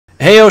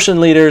Hey Ocean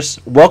Leaders,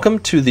 welcome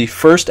to the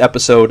first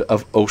episode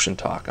of Ocean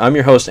Talk. I'm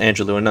your host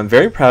Andrew Lewin, and I'm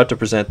very proud to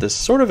present this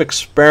sort of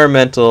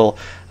experimental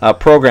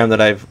program that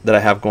I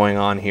have going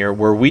on here,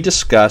 where we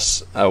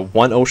discuss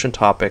one ocean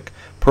topic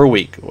per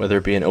week, whether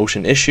it be an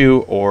ocean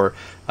issue or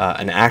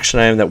an action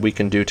item that we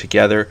can do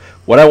together.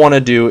 What I want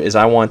to do is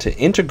I want to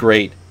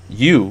integrate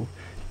you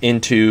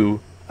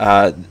into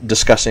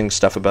discussing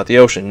stuff about the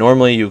ocean.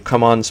 Normally you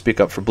come on Speak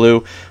Up for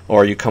Blue,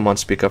 or you come on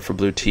Speak Up for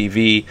Blue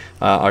TV,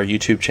 our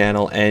YouTube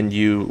channel, and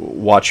you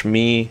watch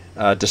me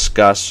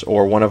discuss,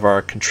 or one of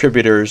our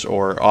contributors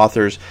or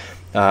authors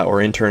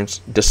or interns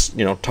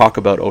talk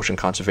about ocean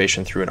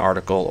conservation through an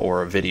article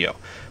or a video.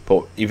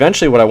 But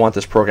eventually what I want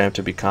this program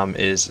to become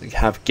is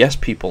have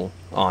guest people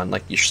on,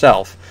 like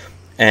yourself,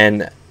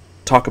 and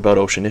talk about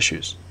ocean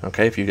issues.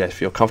 Okay, if you guys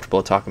feel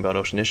comfortable talking about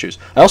ocean issues.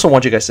 I also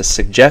want you guys to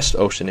suggest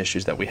ocean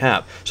issues that we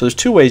have. So there's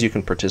two ways you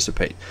can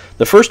participate.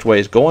 The first way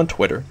is go on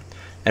Twitter,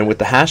 and with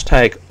the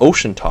hashtag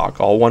Ocean Talk,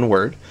 all one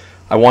word,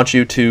 I want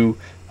you to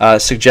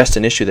suggest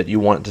an issue that you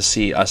want to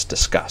see us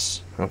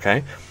discuss.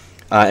 Okay,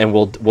 and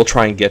we'll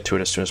try and get to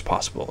it as soon as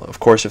possible.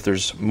 Of course, if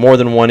there's more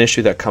than one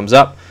issue that comes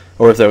up,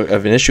 or if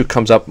an issue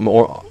comes up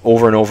more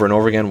over and over and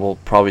over again, we'll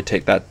probably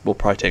take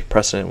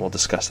precedent and we'll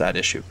discuss that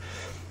issue.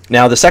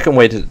 Now, the second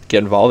way to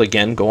get involved,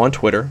 again, go on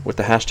Twitter with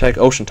the hashtag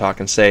Ocean Talk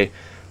and say,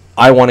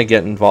 I want to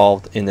get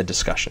involved in the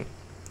discussion.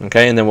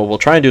 Okay, and then what we'll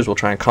try and do is we'll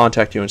try and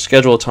contact you and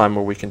schedule a time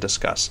where we can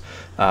discuss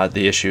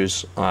the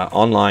issues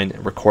online,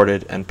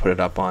 recorded, and put it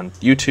up on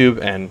YouTube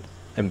and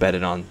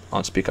embedded on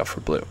Speak Up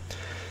for Blue.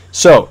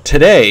 So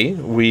today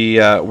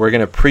we're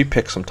going to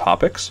pre-pick some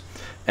topics,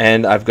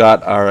 and I've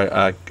got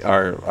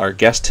our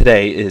guest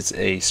today is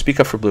a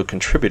Speak Up for Blue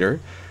contributor,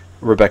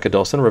 Rebecca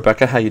Dolson.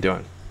 Rebecca, how you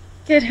doing?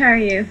 Good. How are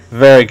you?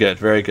 Very good,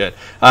 very good.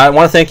 I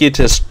want to thank you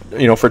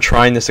for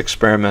trying this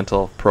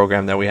experimental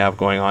program that we have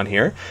going on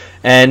here.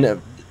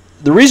 And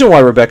the reason why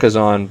Rebecca's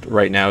on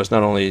right now is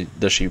not only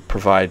does she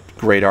provide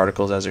great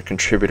articles as a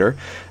contributor,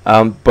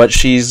 but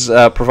she's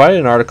provided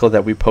an article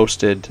that we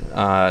posted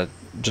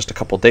just a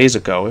couple days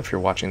ago, if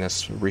you're watching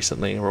this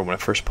recently or when I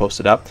first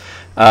posted up,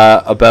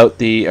 about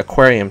the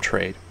aquarium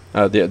trade.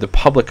 The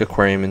public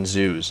aquarium in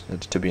zoos,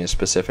 to be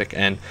specific,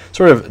 and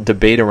sort of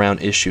debate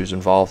around issues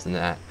involved in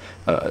that,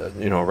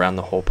 around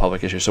the whole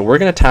public issue. So we're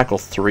going to tackle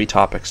 3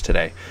 topics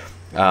today,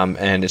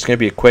 and it's going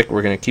to be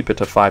we're going to keep it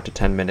to 5 to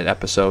 10 minute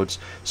episodes.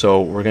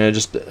 So we're going to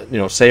just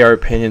say our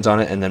opinions on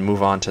it and then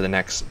move on to the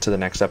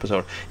next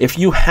episode. If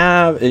you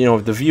have,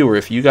 the viewer,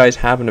 if you guys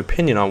have an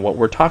opinion on what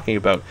we're talking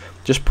about,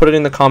 just put it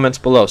in the comments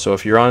below. So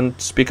if you're on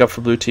Speak Up for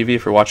Blue TV,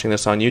 if you're watching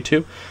this on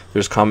YouTube,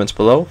 there's comments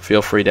below.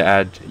 Feel free to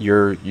add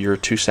your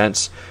 2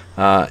 cents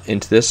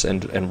into this,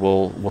 and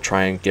we'll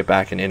try and get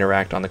back and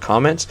interact on the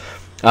comments.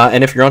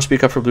 And if you're on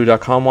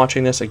speakupforblue.com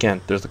watching this, again,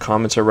 there's the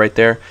comments are right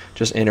there.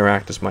 Just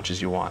interact as much as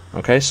you want.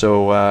 Okay,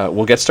 so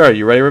we'll get started.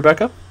 You ready,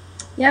 Rebecca?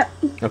 Yep.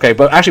 Okay,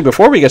 but actually,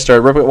 before we get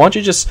started, Rebecca, why don't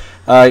you just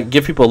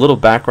give people a little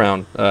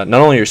background? Not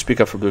only your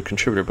Speak Up for Blue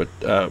contributor, but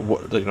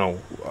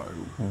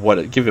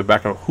give you a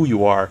background of who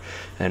you are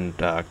and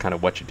kind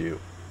of what you do.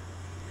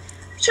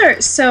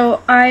 Sure.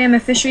 So I am a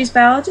fisheries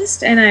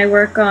biologist, and I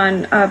work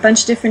on a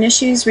bunch of different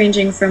issues,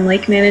 ranging from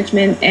lake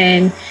management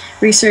and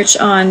research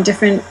on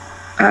different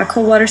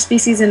cold water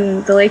species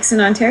in the lakes in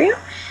Ontario.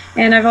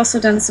 And I've also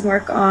done some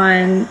work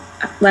on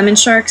lemon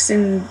sharks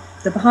in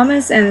the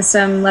Bahamas and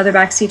some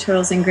leatherback sea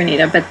turtles in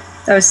Grenada, but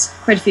that was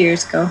quite a few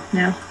years ago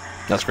now.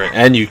 That's great.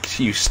 And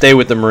you stay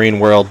with the marine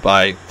world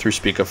through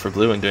Speak Up for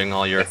Blue and doing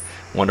all your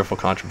wonderful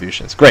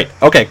contributions. Great.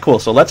 Okay, cool.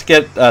 So let's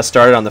get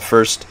started on the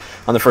first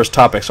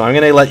topic. So I'm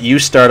going to let you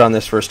start on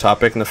this first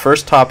topic, and the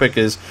first topic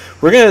is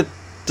we're going to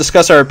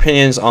discuss our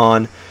opinions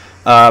on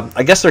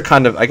I guess they're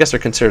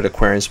considered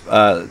aquariums,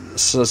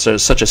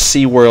 such as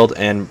SeaWorld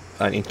and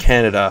in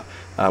Canada,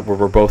 where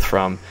we're both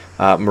from,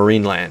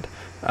 Marine Land.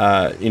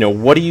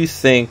 What do you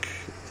think?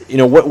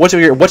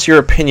 What's your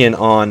opinion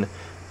on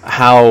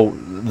how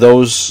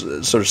those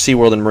sort of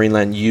SeaWorld and Marine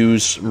Land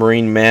use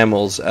marine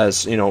mammals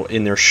as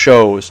in their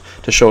shows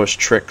to show us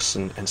tricks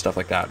and stuff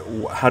like that?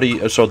 How do you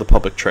the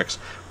public tricks?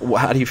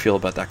 How do you feel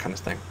about that kind of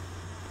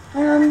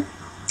thing?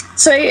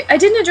 So I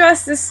didn't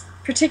address this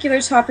particular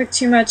topic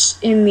too much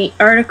in the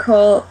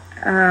article,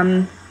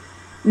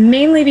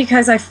 mainly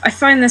because I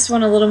find this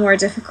one a little more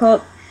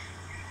difficult.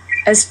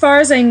 As far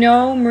as I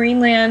know,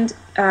 Marineland,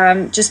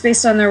 just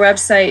based on their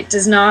website,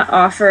 does not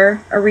offer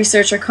a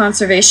research or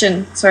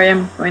conservation. Sorry,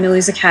 I'm going to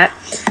lose a cat.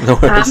 No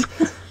worries.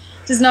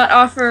 Does not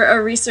offer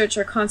a research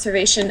or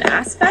conservation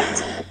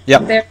aspect.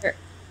 Yep. They're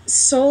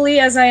solely,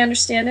 as I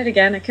understand it,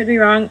 again, I could be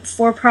wrong,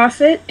 for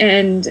profit,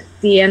 and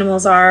the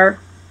animals are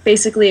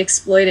basically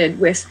exploited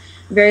with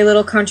very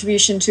little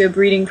contribution to a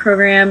breeding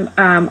program,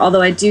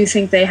 although I do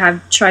think they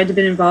have tried to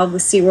be involved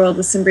with SeaWorld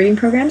with some breeding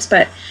programs,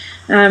 but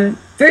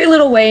very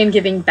little way in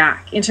giving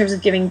back, in terms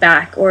of giving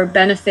back or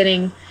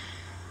benefiting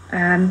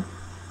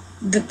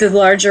the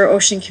larger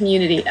ocean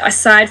community,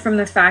 aside from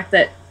the fact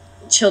that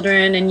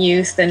children and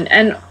youth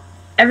and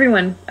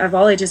everyone of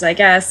all ages, I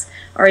guess,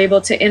 are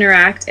able to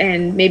interact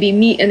and maybe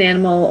meet an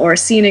animal or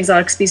see an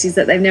exotic species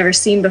that they've never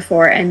seen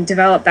before and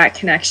develop that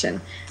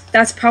connection.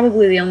 That's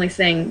probably the only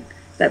thing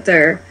that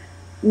they're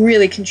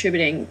really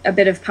contributing, a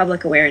bit of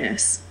public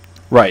awareness.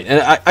 Right,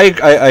 and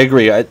I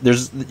agree.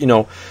 There's,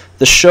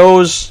 the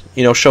shows,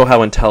 show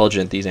how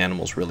intelligent these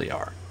animals really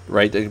are,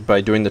 right?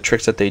 By doing the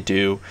tricks that they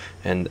do,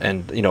 and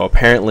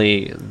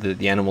apparently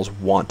the animals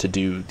want to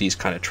do these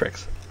kind of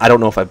tricks. I don't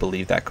know if I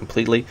believe that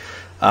completely,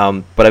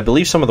 but I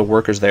believe some of the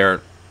workers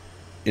there,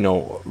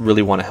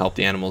 really want to help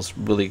the animals,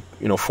 really,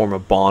 form a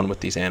bond with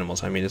these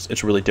animals. I mean,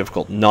 it's really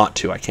difficult not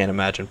to. I can't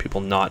imagine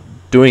people not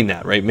doing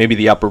that, right? Maybe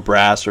the upper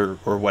brass or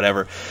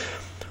whatever.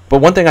 But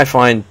one thing I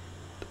find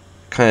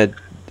kind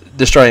of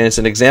distraught, it's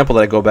an example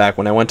that I go back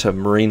when I went to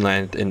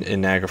Marineland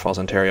in Niagara Falls,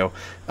 Ontario.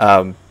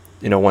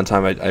 One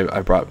time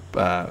I brought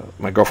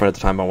my girlfriend at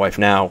the time, my wife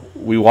now.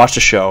 We watched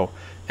a show,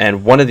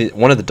 and one of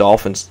the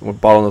dolphins,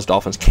 bottlenose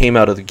dolphins, came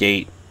out of the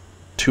gate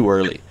too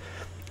early,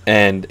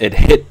 and it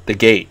hit the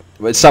gate.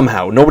 But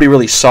somehow nobody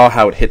really saw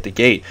how it hit the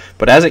gate.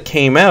 But as it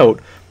came out,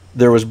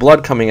 there was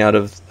blood coming out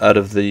of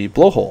the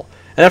blowhole.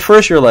 And at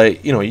first you're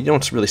like, you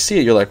don't really see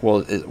it. You're like,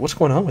 well, what's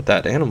going on with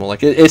that animal?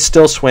 Like, it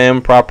still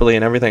swam properly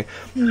and everything.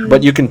 Mm.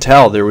 But you can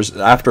tell there was,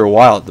 after a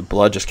while, the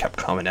blood just kept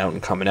coming out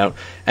and coming out.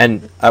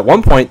 And at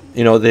one point,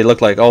 they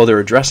looked like, they were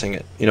addressing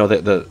it.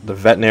 The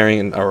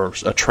veterinarian or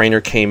a trainer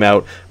came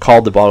out,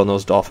 called the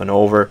bottlenose dolphin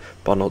over.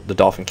 The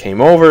dolphin came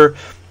over,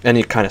 and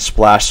he kind of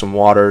splashed some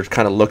water,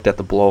 kind of looked at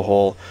the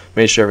blowhole,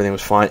 made sure everything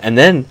was fine. And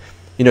then,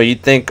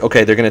 you'd think,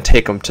 okay, they're going to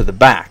take him to the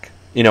back.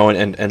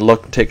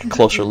 And take a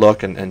closer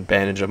look and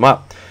bandage him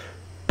up.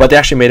 But they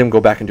actually made him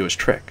go back and do his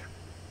trick.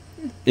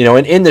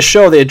 And in the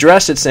show, they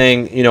addressed it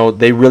saying,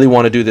 they really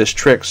want to do this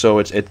trick, so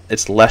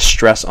it's less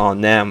stress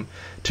on them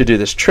to do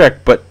this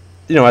trick. But,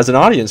 as an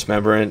audience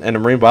member and a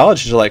marine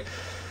biologist, you're like,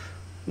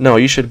 no,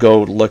 you should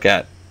go look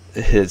at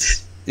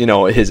his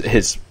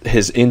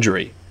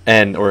injury.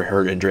 Or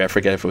her injury, I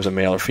forget if it was a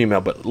male or female,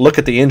 but look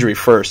at the injury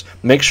first.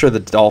 Make sure the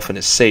dolphin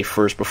is safe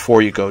first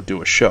before you go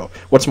do a show.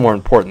 What's more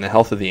important, the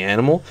health of the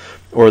animal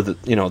or the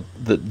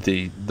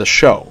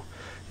show?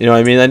 You know what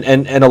I mean?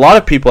 And a lot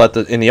of people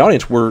in the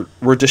audience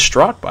were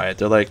distraught by it.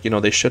 They're like,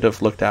 they should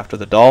have looked after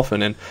the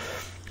dolphin. And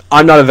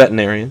I'm not a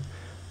veterinarian,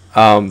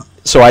 so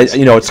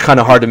it's kind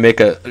of hard to make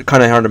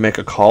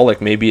a call.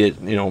 Like maybe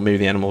maybe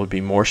the animal would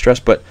be more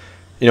stressed. But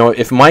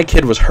if my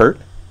kid was hurt.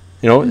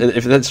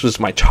 If this was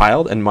my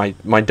child and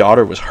my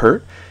daughter was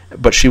hurt,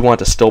 but she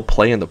wanted to still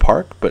play in the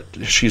park, but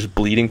she's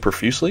bleeding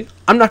profusely,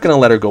 I'm not going to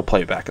let her go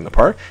play back in the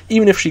park.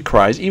 Even if she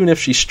cries, even if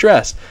she's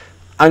stressed,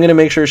 I'm going to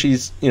make sure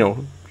she's,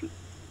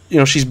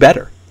 she's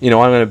better. I'm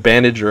going to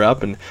bandage her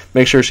up and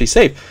make sure she's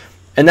safe.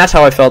 And that's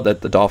how I felt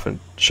that the dolphin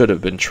should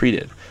have been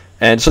treated.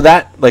 And so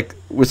that, like,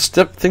 with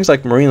things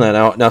like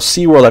Marineland, now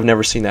SeaWorld, I've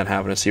never seen that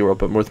happen at SeaWorld,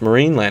 but with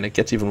Marineland, it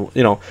gets even,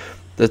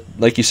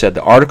 like you said,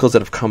 the articles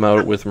that have come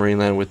out with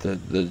Marineland with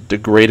the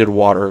degraded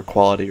water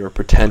quality or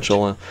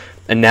potential,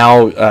 and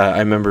now I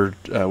remember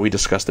we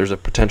discussed there's a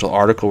potential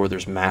article where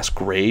there's mass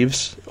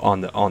graves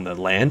on the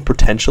land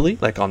potentially,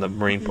 like on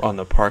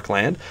the park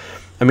land.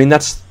 I mean,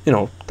 that's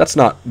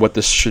not what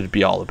this should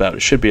be all about.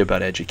 It should be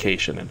about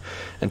education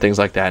and things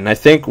like that. And I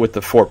think with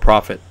the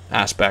for-profit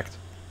aspect,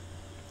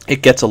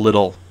 it gets a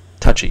little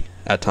touchy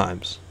at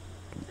times.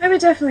 I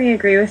would definitely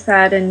agree with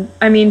that, and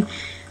I mean.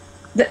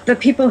 The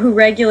people who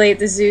regulate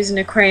the zoos and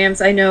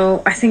aquariums, I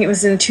think it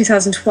was in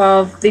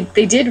 2012,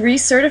 they did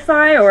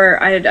recertify,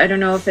 or I don't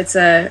know if it's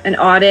an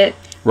audit.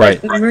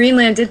 Right.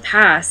 Marineland did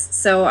pass,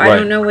 so I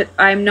don't know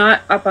I'm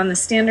not up on the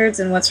standards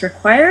and what's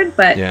required,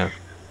 but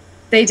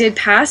they did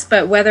pass.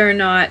 But whether or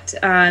not,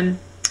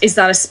 is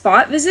that a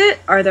spot visit?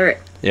 Are there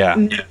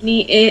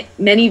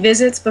many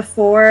visits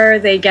before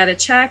they get a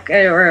check,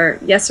 or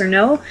yes or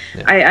no?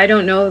 I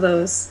don't know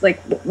those,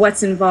 like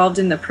what's involved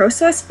in the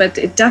process, but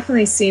it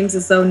definitely seems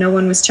as though no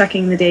one was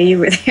checking the day you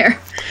were there.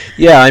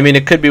 Yeah, I mean,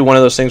 it could be one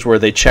of those things where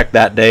they checked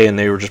that day and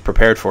they were just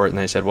prepared for it, and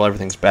they said, well,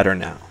 everything's better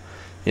now.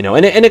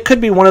 And it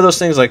could be one of those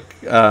things like,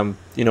 a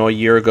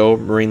year ago,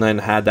 Marineland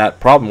had that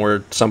problem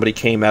where somebody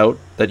came out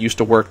that used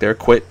to work there,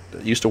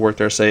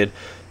 said,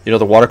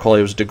 the water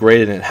quality was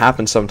degraded, and it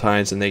happens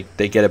sometimes, and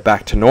they get it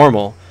back to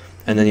normal,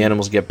 and then the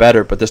animals get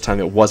better, but this time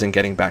it wasn't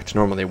getting back to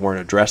normal. They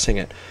weren't addressing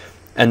it.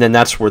 And then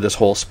that's where this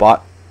whole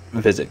spot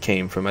visit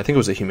came from. I think it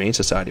was the Humane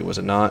Society, was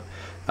it not?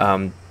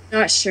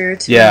 Not sure.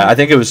 I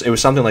think it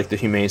was something like the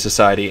Humane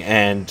Society,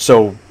 and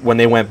so when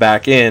they went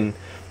back in,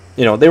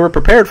 they were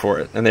prepared for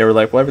it, and they were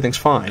like, well, everything's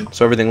fine,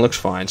 so everything looks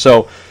fine.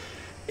 So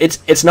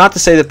it's not to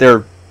say that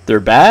they're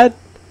bad,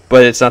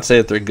 but it's not to say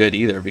that they're good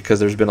either, because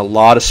there's been a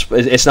lot of...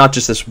 It's not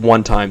just this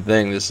one-time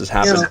thing. This has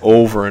happened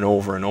over and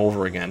over and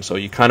over again. So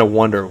you kind of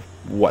wonder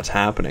what's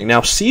happening.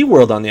 Now,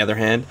 SeaWorld, on the other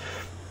hand,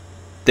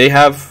 they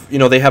have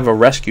a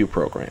rescue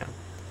program.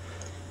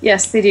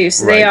 Yes, they do.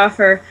 So they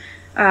offer...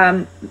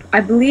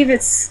 I believe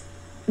it's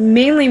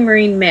mainly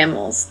marine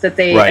mammals that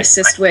they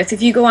assist with.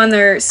 If you go on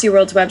their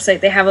SeaWorld's website,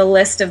 they have a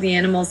list of the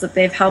animals that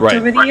they've helped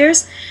over the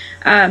years.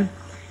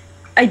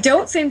 I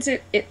don't think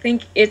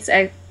it's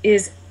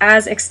is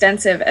as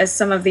extensive as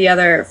some of the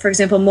other, for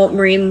example, Moult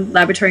Marine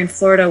Laboratory in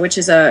Florida, which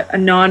is a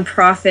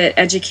non-profit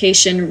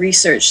education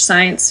research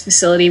science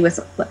facility with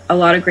a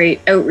lot of great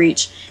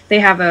outreach. They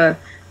have a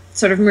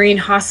sort of marine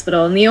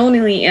hospital, and the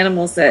only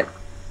animals that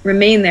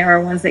remain there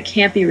are ones that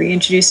can't be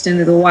reintroduced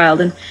into the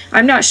wild. And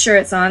I'm not sure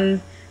it's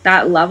on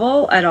that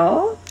level at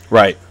all.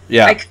 Right.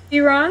 Yeah. I could be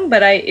wrong,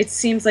 but it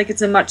seems like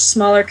it's a much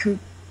smaller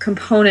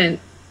component.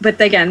 But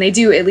again, they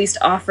do at least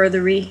offer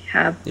the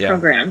rehab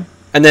program.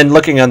 And then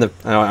looking on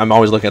I'm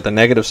always looking at the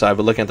negative side,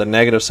 but looking at the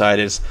negative side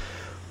is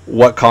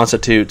what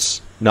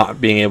constitutes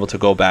not being able to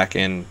go back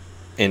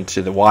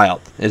into the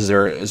wild. Is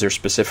there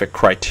specific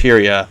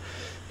criteria,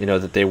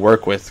 that they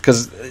work with?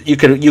 Because you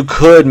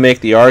could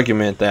make the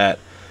argument that,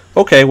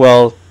 okay,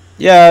 well,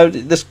 yeah,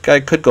 this guy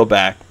could go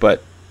back,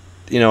 but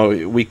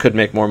we could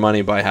make more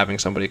money by having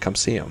somebody come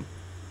see him.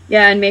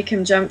 Yeah, and make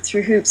him jump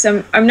through hoops.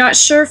 I'm not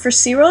sure for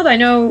SeaWorld. I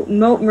know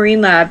Moult Marine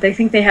Lab, they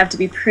think they have to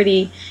be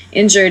pretty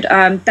injured.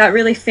 That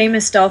really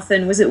famous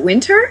dolphin, was it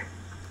Winter?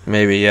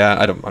 Maybe, yeah.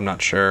 I'm not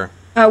sure.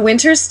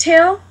 Winter's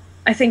Tail?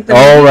 I think.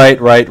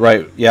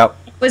 Right. Yep.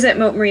 Was at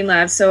Moult Marine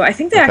Lab. So I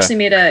think they actually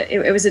made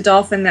it was a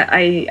dolphin that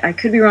I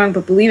could be wrong,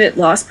 but believe it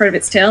lost part of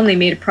its tail, and they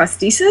made a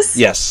prosthesis.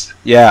 Yes.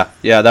 Yeah.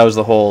 That was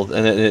the whole,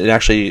 and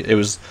it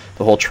was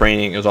the whole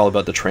training. It was all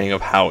about the training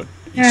of how it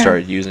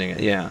started using it.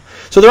 Yeah.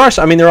 So there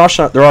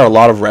are a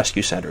lot of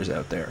rescue centers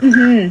out there,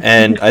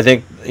 and I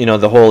think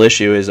the whole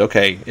issue is,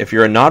 okay, if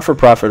you're a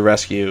not-for-profit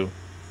rescue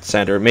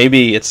center,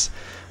 maybe you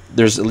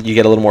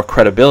get a little more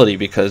credibility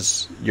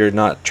because you're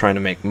not trying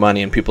to make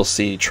money, and people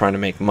see trying to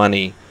make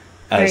money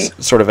as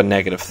sort of a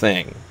negative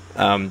thing.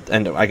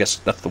 And I guess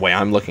that's the way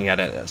I'm looking at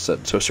it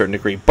to a certain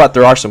degree. But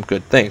there are some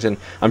good things, and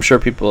I'm sure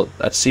people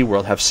at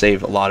SeaWorld have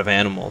saved a lot of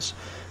animals,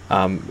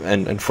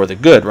 and for the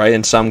good, right?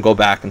 And some go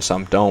back and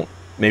some don't.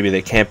 Maybe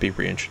they can't be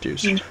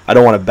reintroduced. I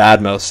don't want to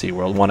badmouth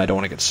SeaWorld. One, I don't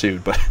want to get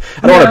sued, but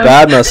I don't want to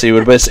badmouth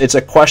SeaWorld, but it's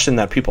a question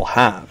that people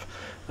have.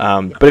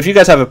 But if you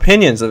guys have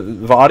opinions,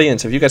 the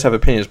audience, if you guys have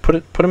opinions,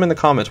 put them in the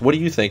comments. What do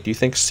you think? Do you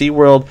think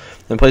SeaWorld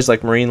and places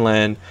like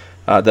Marineland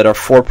that are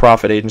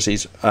for-profit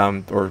agencies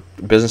or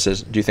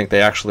businesses, do you think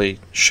they actually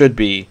should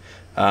be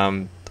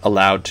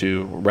allowed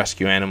to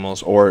rescue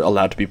animals or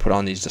allowed to be put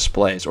on these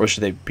displays? Or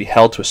should they be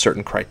held to a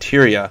certain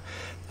criteria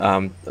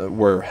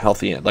were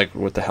healthy, like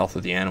with the health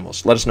of the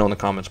animals? Let us know in the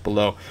comments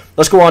below.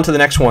 Let's go on to the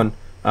next one,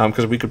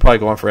 because we could probably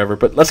go on forever.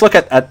 But let's look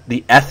at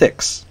the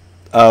ethics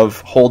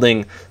of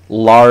holding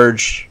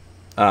large,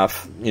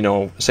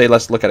 say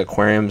let's look at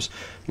aquariums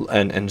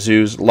and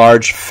zoos,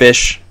 large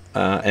fish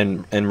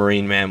and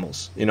marine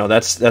mammals.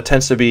 That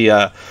tends to be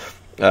an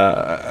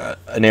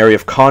area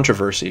of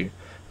controversy.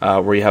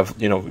 Where you have,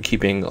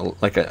 keeping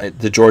like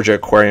the Georgia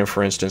Aquarium,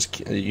 for instance,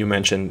 you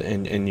mentioned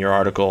in your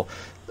article.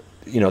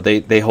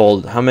 They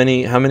hold how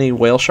many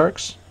whale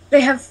sharks?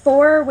 They have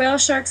 4 whale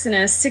sharks in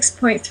a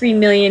 6.3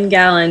 million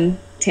gallon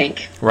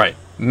tank. Right,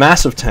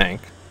 massive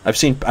tank. I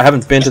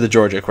haven't been to the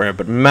Georgia Aquarium,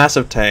 but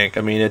massive tank.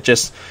 I mean,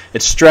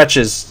 it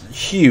stretches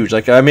huge.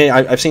 Like, I mean,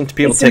 I've seen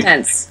people take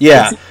intense.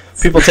 Yeah,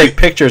 people take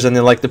pictures, and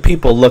then like the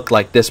people look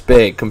like this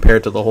big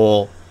compared to the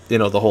whole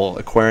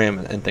aquarium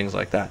and things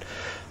like that.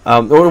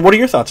 What are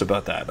your thoughts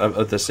about that,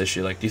 of this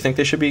issue? Like, do you think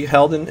they should be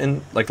held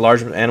in like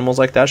large animals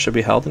like that should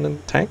be held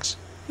in tanks?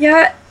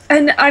 Yeah,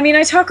 and I mean,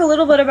 I talk a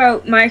little bit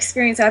about my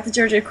experience at the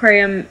Georgia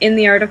Aquarium in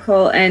the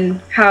article and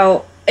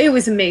how it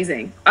was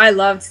amazing. I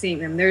loved seeing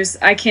them.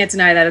 I can't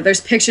deny that. There's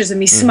pictures of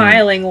me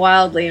smiling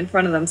wildly in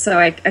front of them, so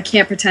I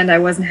can't pretend I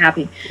wasn't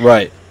happy.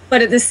 Right.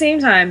 But at the same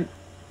time,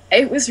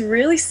 it was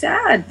really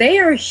sad. They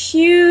are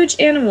huge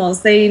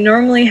animals. They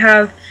normally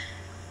have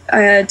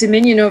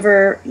dominion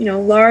over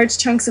large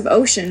chunks of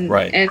ocean,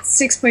 right. And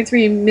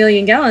 6.3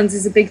 million gallons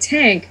is a big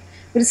tank,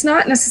 but it's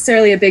not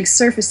necessarily a big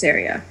surface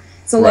area.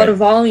 It's a lot of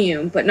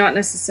volume, but not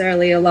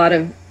necessarily a lot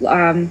of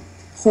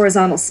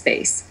horizontal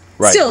space.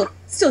 Right.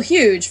 Still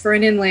huge for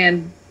an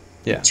inland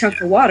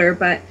chunk of water,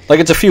 but like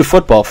it's a few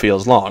football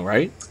fields long,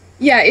 right?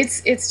 Yeah,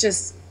 it's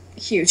just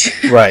huge.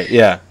 Right.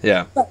 Yeah.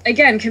 But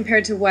again,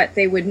 compared to what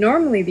they would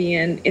normally be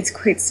in, it's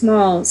quite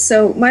small.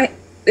 So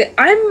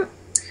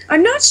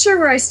I'm not sure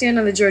where I stand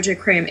on the Georgia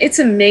Aquarium. It's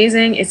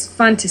amazing. It's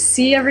fun to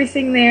see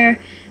everything there.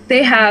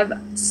 They have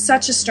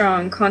such a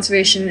strong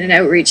conservation and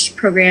outreach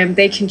program.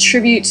 They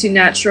contribute to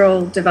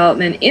natural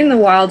development in the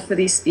wild for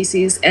these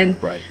species. And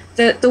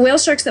the whale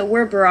sharks that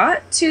were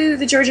brought to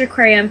the Georgia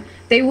Aquarium,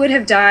 they would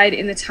have died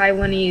in the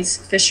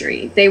Taiwanese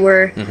fishery. They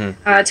were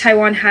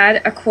Taiwan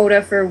had a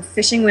quota for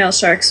fishing whale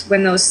sharks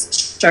when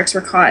those sharks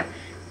were caught.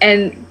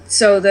 And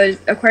so the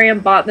aquarium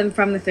bought them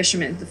from the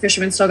fishermen. The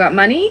fishermen still got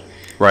money.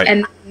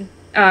 Right.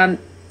 And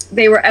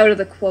they were out of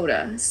the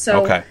quota.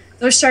 So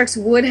those sharks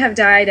would have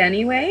died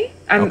anyway.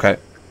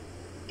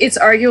 It's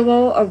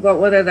arguable about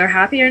whether they're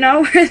happy or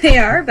not where they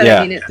are, but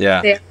I mean,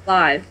 they're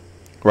alive.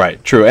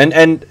 Right, true.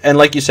 And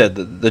like you said,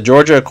 the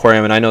Georgia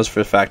Aquarium, and I know this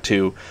for a fact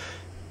too,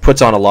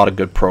 puts on a lot of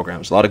good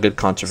programs, a lot of good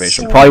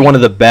conservation. Probably one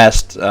of the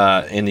best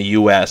in the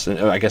U.S., and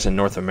I guess in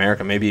North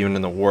America, maybe even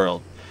in the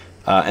world.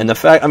 And the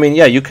fact, I mean,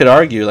 you could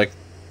argue, like,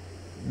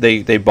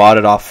 they bought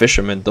it off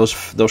fishermen, those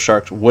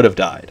sharks would have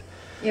died.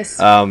 Yes.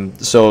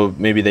 So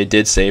maybe they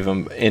did save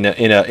them in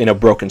a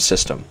broken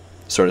system,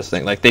 sort of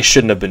thing. Like, they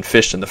shouldn't have been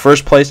fished in the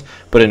first place,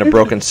 but in a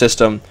broken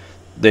system,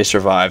 they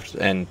survived.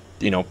 And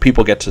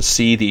people get to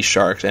see these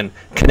sharks and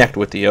connect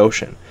with the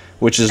ocean,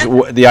 which is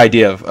the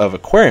idea of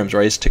aquariums,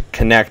 right? Is to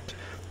connect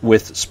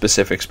with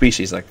specific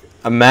species. Like,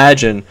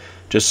 imagine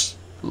just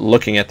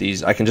looking at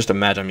these. I can just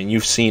imagine. I mean,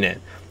 you've seen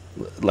it,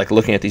 like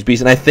looking at these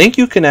beasts, and I think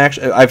you can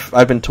actually.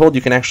 I've been told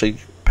you can actually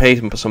pay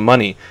some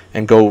money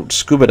and go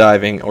scuba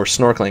diving or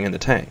snorkeling in the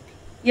tank.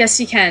 Yes,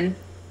 you can.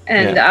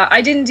 And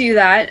I didn't do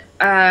that.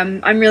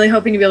 I'm really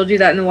hoping to be able to do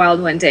that in the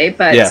wild one day.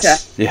 But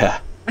yes, you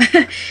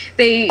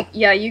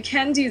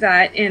can do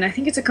that, and I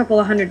think it's a couple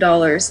of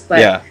 $100.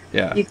 But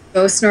you can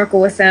go snorkel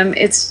with them.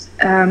 It's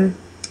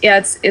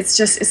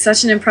it's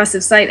such an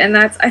impressive sight, and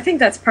I think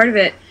that's part of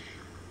it.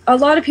 A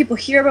lot of people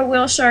hear about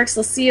whale sharks,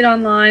 they'll see it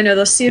online, or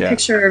they'll see a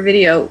picture or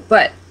video,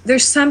 but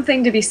there's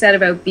something to be said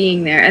about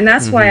being there, and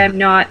that's why I'm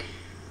not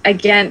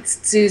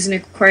against zoos and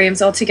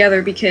aquariums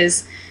altogether,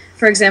 because,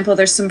 for example,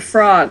 there's some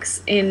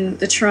frogs in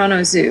the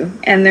Toronto Zoo,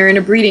 and they're in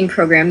a breeding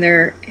program.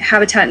 Their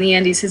habitat in the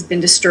Andes has been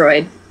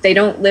destroyed. They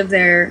don't live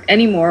there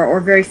anymore, or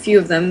very few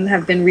of them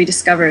have been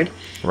rediscovered.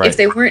 Right. If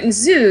they weren't in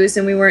zoos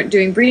and we weren't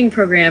doing breeding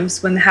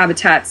programs when the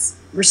habitat's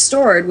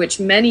restored, which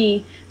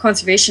many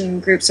conservation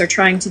groups are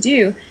trying to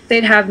do,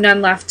 they'd have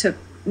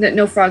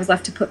no frogs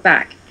left to put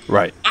back.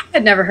 Right. I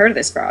had never heard of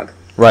this frog.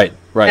 Right.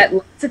 That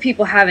lots of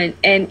people haven't.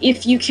 And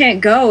if you can't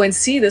go and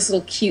see this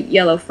little cute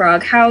yellow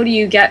frog, how do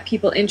you get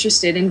people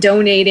interested in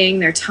donating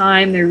their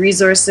time, their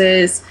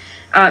resources,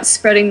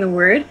 spreading the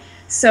word?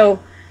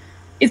 So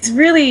it's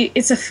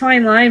a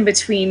fine line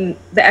between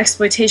the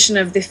exploitation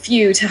of the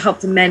few to help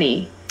the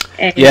many.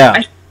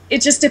 And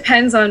it just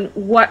depends on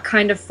what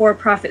kind of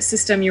for-profit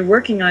system you're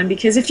working on,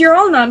 because if you're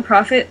all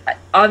nonprofit,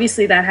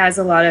 obviously that has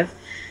a lot of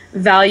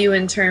value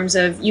in terms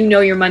of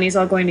your money's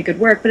all going to good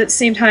work, but at the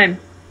same time,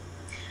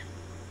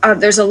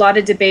 there's a lot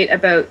of debate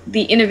about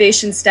the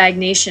innovation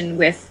stagnation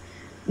with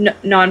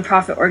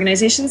nonprofit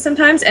organizations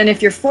sometimes, and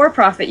if you're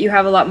for-profit, you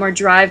have a lot more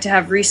drive to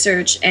have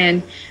research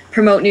and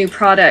promote new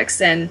products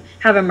and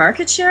have a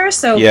market share,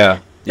 so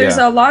there's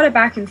a lot of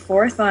back and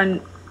forth on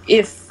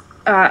if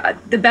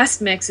the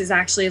best mix is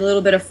actually a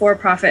little bit of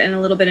for-profit and a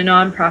little bit of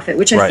non-profit,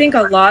 which I think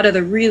a lot of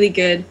the really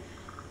good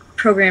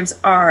programs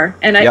are.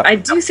 And I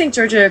do think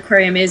Georgia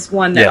Aquarium is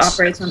one that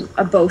operates on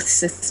a both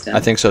system. I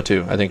think so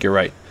too. I think you're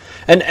right.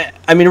 And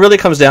I mean, it really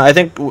comes down, I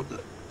think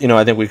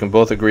we can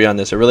both agree on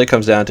this. It really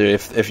comes down to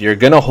if you're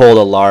going to hold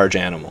a large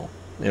animal,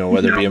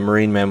 whether it be a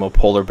marine mammal,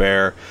 polar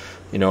bear,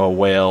 a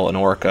whale, an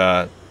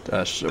orca,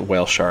 a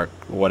whale shark,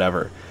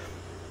 whatever,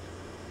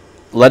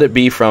 let it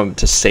be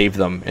to save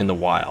them in the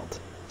wild.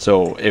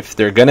 So if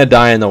they're going to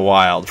die in the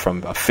wild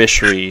from a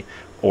fishery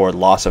or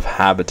loss of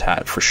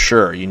habitat, for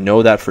sure,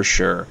 that for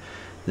sure,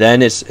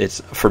 then it's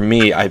for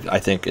me, I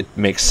think it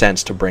makes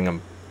sense to bring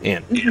them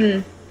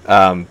in,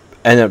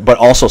 but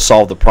also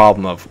solve the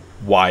problem of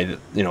why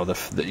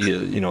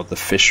the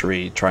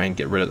fishery, try and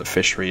get rid of the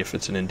fishery if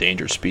it's an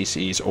endangered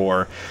species,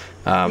 or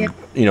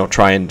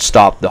try and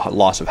stop the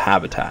loss of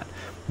habitat.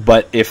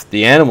 But if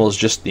the animal is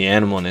just the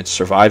animal and it's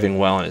surviving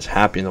well and it's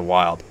happy in the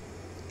wild,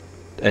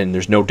 and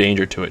there's no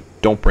danger to it,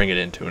 don't bring it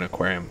into an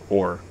aquarium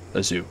or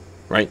a zoo,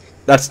 right?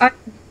 I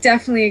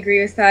definitely agree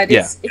with that.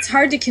 It's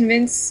hard to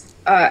convince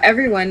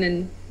everyone,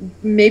 and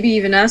maybe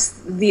even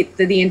us,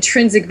 the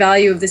intrinsic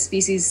value of the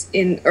species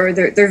or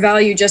their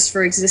value just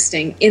for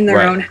existing in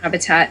their own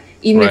habitat,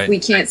 even if we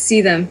can't see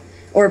them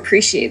or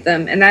appreciate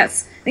them. And I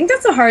think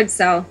that's a hard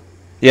sell.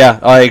 Yeah,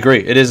 I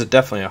agree. It is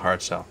definitely a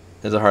hard sell.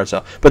 It's a hard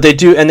sell, but they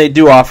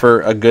do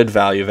offer a good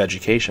value of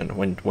education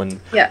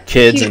when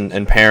kids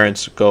and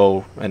parents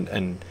go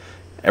and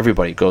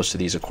everybody goes to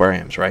these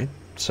aquariums, right?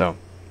 So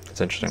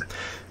it's interesting.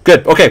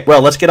 Good. Okay.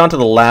 Well, let's get on to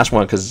the last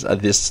one, because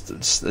this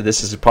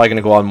is probably going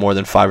to go on more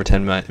than 5 or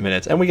 10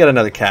 minutes, and we got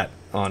another cat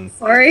on.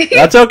 Sorry.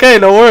 That's okay.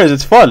 No worries.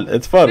 It's fun.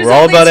 We're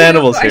all about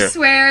animals here. I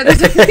swear,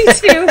 there's only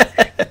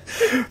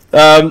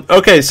 2.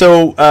 Okay.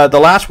 So the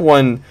last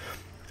one,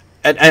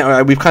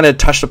 and we've kind of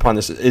touched upon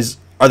this,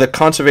 are the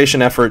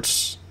conservation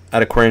efforts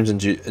at aquariums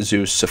and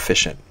zoos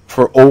sufficient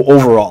for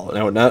overall?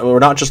 Now, we're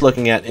not just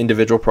looking at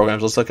individual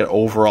programs. Let's look at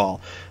overall.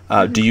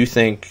 Do you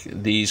think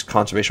these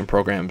conservation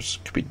programs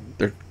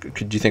do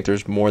you think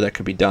there's more that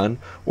could be done,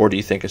 or do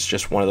you think it's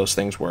just one of those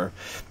things where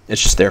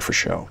it's just there for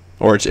show,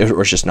 or it's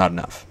just not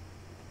enough?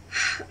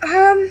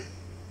 Kind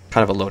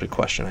of a loaded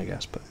question, I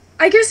guess, but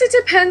I guess it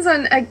depends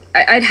on.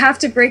 I'd have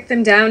to break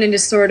them down into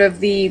sort of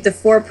the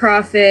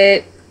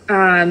for-profit.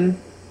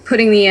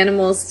 Putting the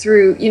animals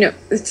through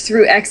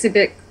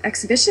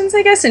exhibitions,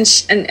 I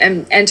guess,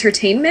 and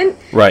entertainment.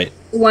 Right.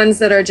 The ones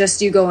that are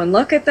just you go and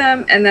look at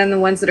them, and then the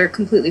ones that are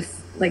completely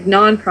like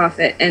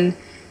non-profit. And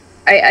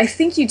I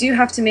think you do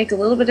have to make a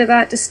little bit of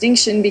that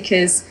distinction,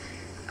 because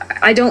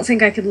I don't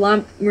think I could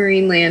lump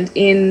marine land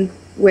in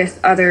with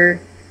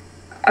other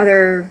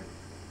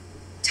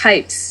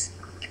types,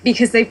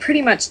 because they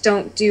pretty much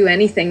don't do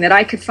anything that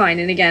I could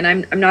find. And again,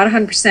 I'm not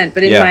 100%,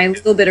 but in my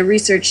little bit of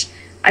research,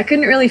 I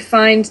couldn't really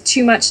find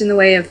too much in the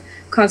way of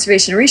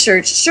conservation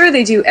research. Sure,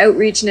 they do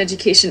outreach and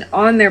education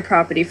on their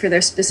property for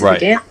their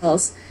specific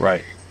animals.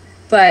 Right.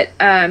 But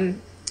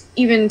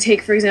even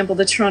take, for example,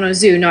 the Toronto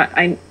Zoo,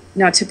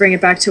 not to bring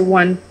it back to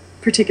one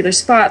particular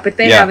spot, but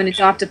they have an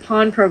Adopt a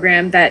Pond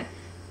program that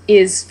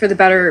is for the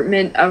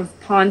betterment of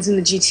ponds in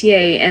the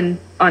GTA and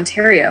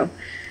Ontario.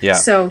 Yeah.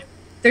 So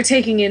they're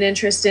taking an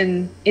interest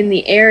in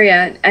the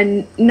area,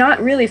 and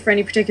not really for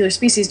any particular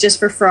species, just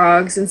for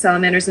frogs and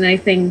salamanders and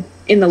anything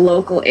in the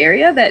local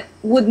area that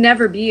would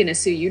never be in a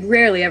zoo. You'd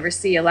rarely ever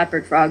see a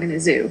leopard frog in a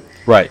zoo.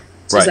 Right.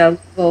 Which is a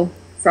local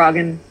frog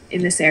in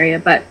this area.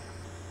 But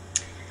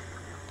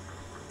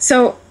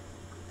so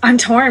I'm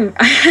torn.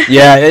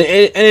 Yeah,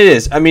 it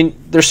is. I mean,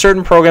 there's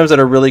certain programs that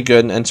are really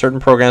good, and certain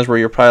programs where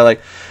you're probably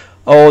like,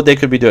 oh, they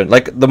could be doing,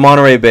 like the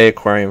Monterey Bay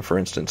Aquarium, for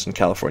instance, in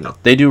California.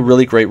 They do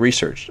really great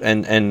research,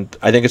 and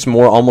I think it's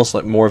almost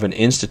like more of an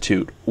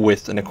institute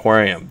with an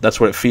aquarium. That's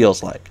what it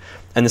feels like.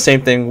 And the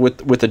same thing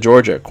with the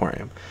Georgia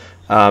Aquarium,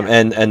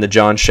 and the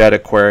John Shedd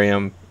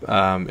Aquarium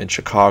in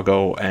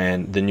Chicago,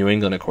 and the New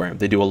England Aquarium.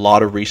 They do a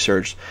lot of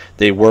research.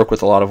 They work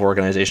with a lot of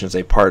organizations.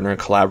 They partner and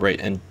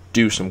collaborate and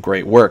do some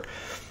great work.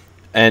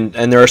 And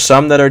there are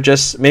some that are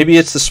just, maybe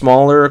it's the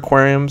smaller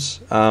aquariums,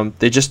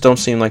 they just don't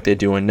seem like they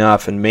do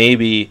enough, and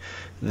maybe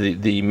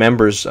the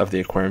members of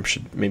the aquarium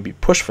should maybe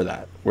push for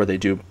that, where they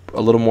do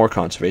a little more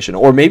conservation,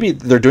 or maybe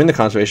they're doing the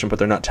conservation but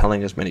they're not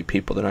telling as many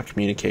people, they're not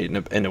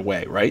communicating in a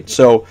way, right?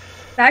 So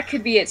that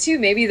could be it too.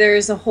 Maybe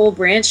there's a whole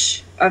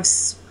branch of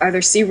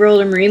either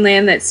SeaWorld or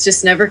Marineland that's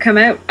just never come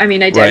out. I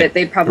mean, I doubt it.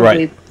 They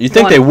probably You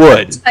think they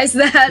would?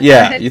 That,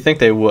 yeah, you think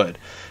they would.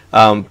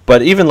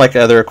 But even like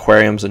other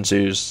aquariums and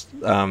zoos,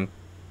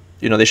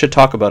 they should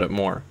talk about it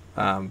more,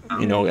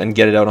 and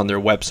get it out on their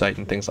website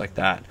and things like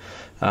that.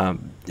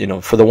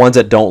 For the ones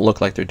that don't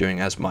look like they're doing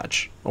as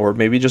much, or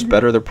maybe just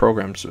better their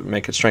programs,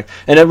 make it strength.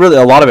 And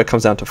a lot of it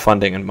comes down to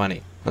funding and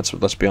money.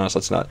 Let's be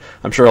honest.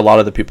 I'm sure a lot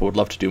of the people would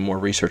love to do more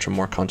research and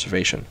more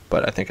conservation,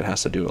 but I think it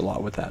has to do a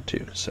lot with that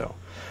too. So,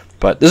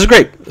 but this is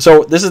great.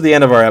 So this is the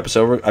end of our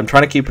episode. I'm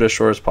trying to keep it as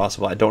short as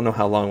possible. I don't know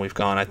how long we've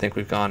gone. I think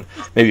we've gone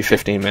maybe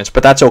 15 minutes,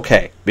 but that's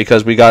okay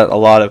because we got a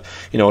lot of,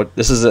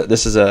 this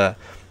is a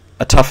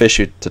tough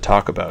issue to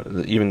talk about.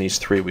 Even these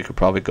three, we could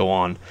probably go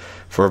on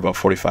for about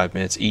 45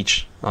 minutes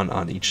each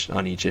on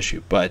each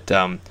issue. But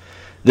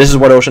this is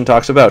what Ocean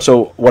Talk's about.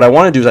 So what I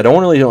want to do is I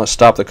don't really want to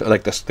stop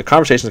the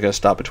conversation is going to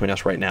stop between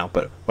us right now.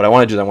 But what I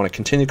want to do is I want to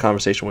continue the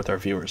conversation with our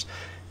viewers.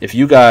 If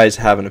you guys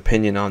have an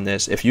opinion on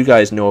this, if you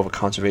guys know of a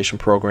conservation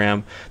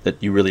program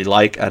that you really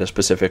like at a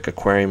specific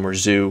aquarium or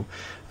zoo,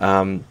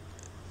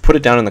 put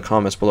it down in the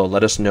comments below.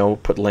 Let us know.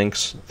 Put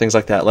links, things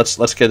like that.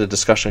 Let's get a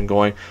discussion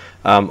going.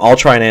 I'll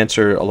try and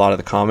answer a lot of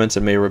the comments,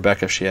 and maybe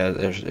Rebecca, if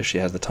she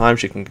has the time,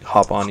 she can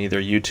hop on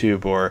either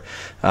YouTube or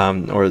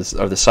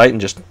the site and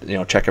just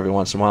check every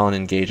once in a while and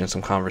engage in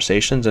some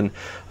conversations. And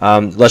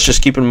let's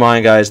just keep in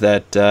mind, guys,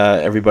 that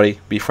everybody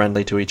be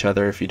friendly to each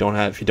other. If you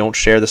don't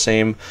share the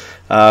same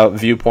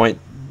viewpoint,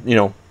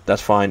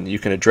 that's fine. You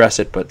can address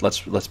it, but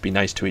let's be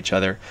nice to each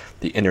other.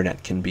 The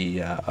internet can be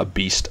a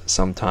beast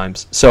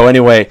sometimes. So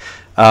anyway,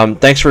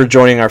 thanks for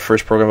joining our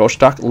first program of Ocean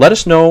Talk. Let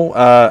us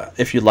know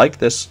if you like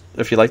this,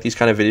 if you like these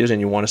kind of videos and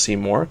you want to see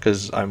more,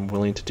 because I'm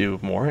willing to do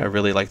more. I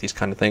really like these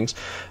kind of things.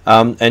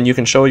 And you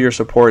can show your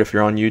support if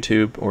you're on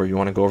YouTube or you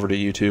want to go over to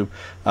YouTube.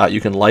 You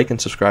can like and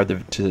subscribe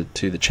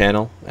to the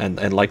channel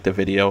and like the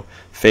video,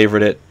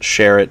 favorite it,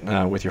 share it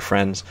with your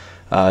friends.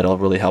 It'll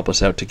really help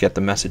us out to get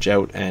the message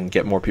out and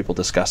get more people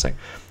discussing.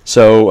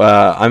 So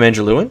I'm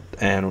Andrew Lewin,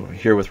 and we're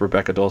here with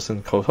Rebecca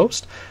Dolson,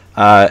 co-host.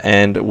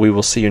 And we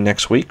will see you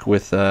next week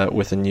with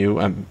a new.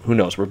 Who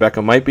knows?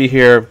 Rebecca might be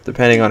here,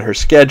 depending on her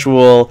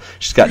schedule.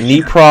 She's got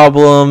knee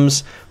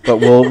problems, but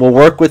we'll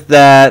work with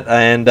that,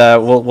 and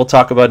we'll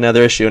talk about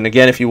another issue. And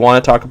again, if you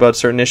want to talk about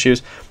certain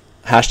issues,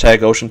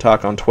 hashtag Ocean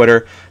Talk on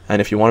Twitter. And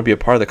if you want to be a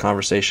part of the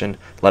conversation,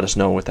 let us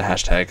know with the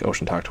hashtag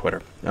Ocean Talk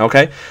Twitter.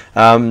 Okay?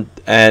 And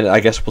I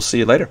guess we'll see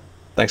you later.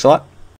 Thanks a lot.